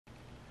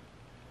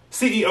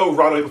CEO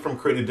Ronald from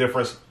Creating the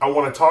Difference. I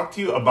want to talk to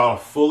you about a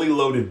fully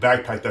loaded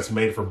backpack that's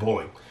made for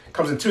bowling. It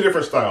comes in two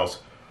different styles,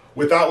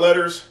 without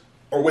letters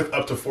or with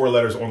up to 4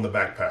 letters on the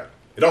backpack.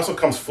 It also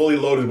comes fully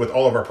loaded with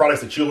all of our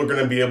products that you're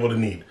going to be able to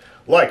need,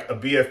 like a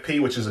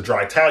BFP, which is a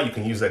dry towel. You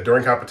can use that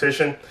during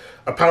competition,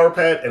 a power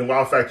pad and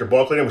Wow Factor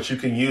ball cleaner, which you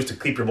can use to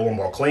keep your bowling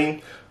ball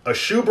clean, a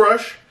shoe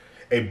brush,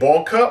 a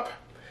ball cup.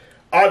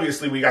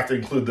 Obviously, we got to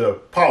include the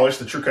polish,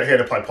 the TrueCut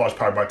Hand Applied Polish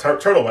powered by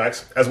Turtle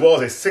Wax, as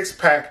well as a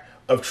 6-pack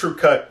of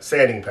TrueCut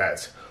sanding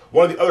pads.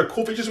 One of the other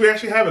cool features we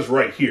actually have is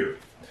right here.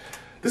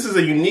 This is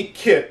a unique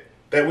kit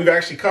that we've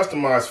actually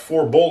customized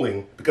for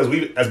bowling because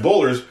we, as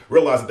bowlers,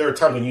 realize that there are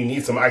times when you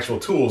need some actual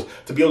tools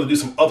to be able to do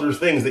some other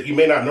things that you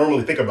may not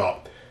normally think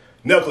about.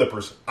 Nail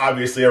clippers.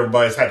 Obviously,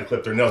 everybody's had to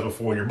clip their nails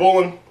before when you're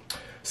bowling.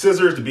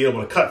 Scissors to be able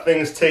to cut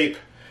things, tape,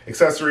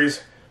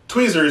 accessories.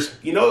 Tweezers.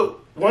 You know,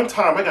 one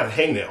time I got a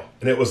hangnail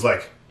and it was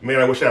like, man,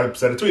 I wish I had a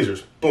set of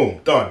tweezers. Boom,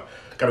 done.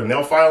 Got a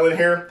nail file in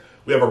here.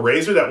 We have a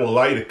razor that will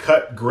allow you to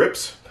cut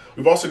grips.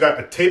 We've also got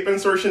a tape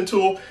insertion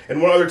tool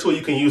and one other tool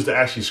you can use to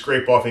actually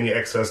scrape off any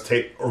excess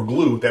tape or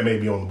glue that may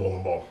be on the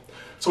bowling ball.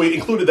 So we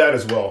included that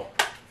as well.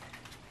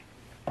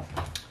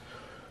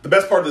 The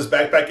best part of this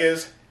backpack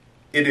is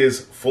it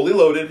is fully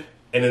loaded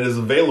and it is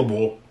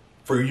available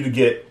for you to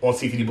get on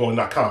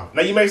ctdbowling.com.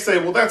 Now you may say,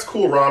 well, that's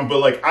cool, Ron, but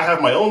like I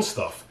have my own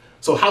stuff.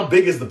 So how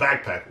big is the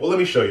backpack? Well, let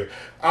me show you.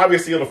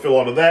 Obviously it'll fill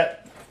all of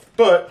that,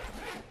 but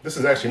this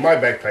is actually my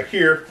backpack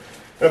here.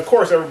 And of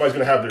course, everybody's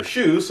gonna have their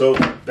shoes, so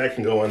that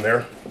can go in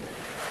there.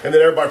 And then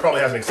everybody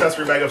probably has an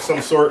accessory bag of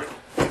some sort,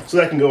 so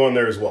that can go in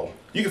there as well.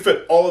 You can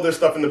fit all of this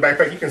stuff in the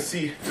backpack. You can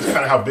see just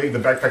kind of how big the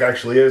backpack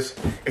actually is.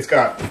 It's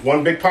got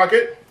 1 big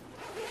pocket,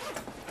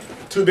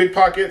 2 big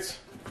pockets,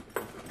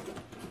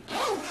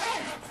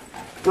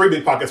 3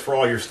 big pockets for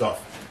all your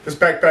stuff. This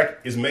backpack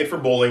is made for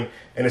bowling,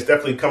 and it's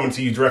definitely coming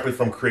to you directly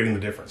from Creating the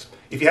Difference.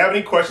 If you have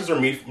any questions or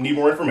need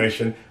more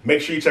information,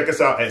 make sure you check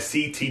us out at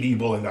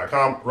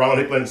ctdbowling.com. Ronald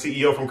Hicklin,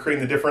 CEO from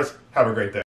Creating the Difference. Have a great day.